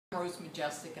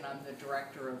Majestic, and I'm the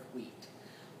director of W.H.E.A.T.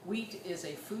 W.H.E.A.T is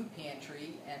a food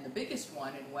pantry and the biggest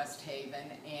one in West Haven,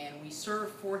 and we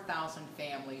serve 4,000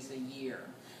 families a year.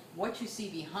 What you see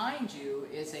behind you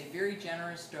is a very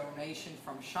generous donation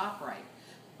from ShopRite,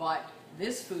 but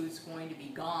this food's going to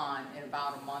be gone in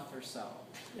about a month or so.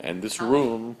 And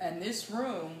this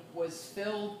room was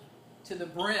filled to the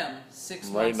brim 6 months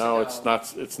ago. right now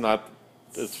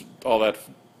it's all that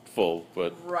full,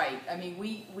 but right. I mean,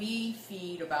 we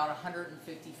feed about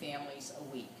 150 families a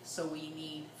week, so we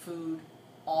need food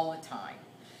all the time.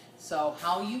 So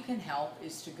how you can help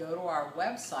is to go to our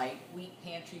website,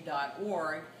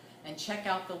 wheatpantry.org, and check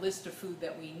out the list of food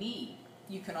that we need.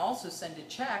 You can also send a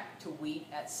check to W.H.E.A.T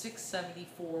at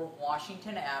 674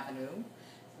 Washington Avenue,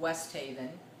 West Haven,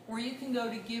 or you can go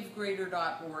to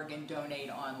givegreater.org and donate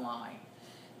online.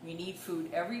 We need food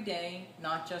every day,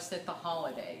 not just at the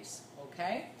holidays,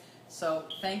 okay? So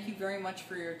thank you very much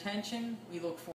for your attention. We look forward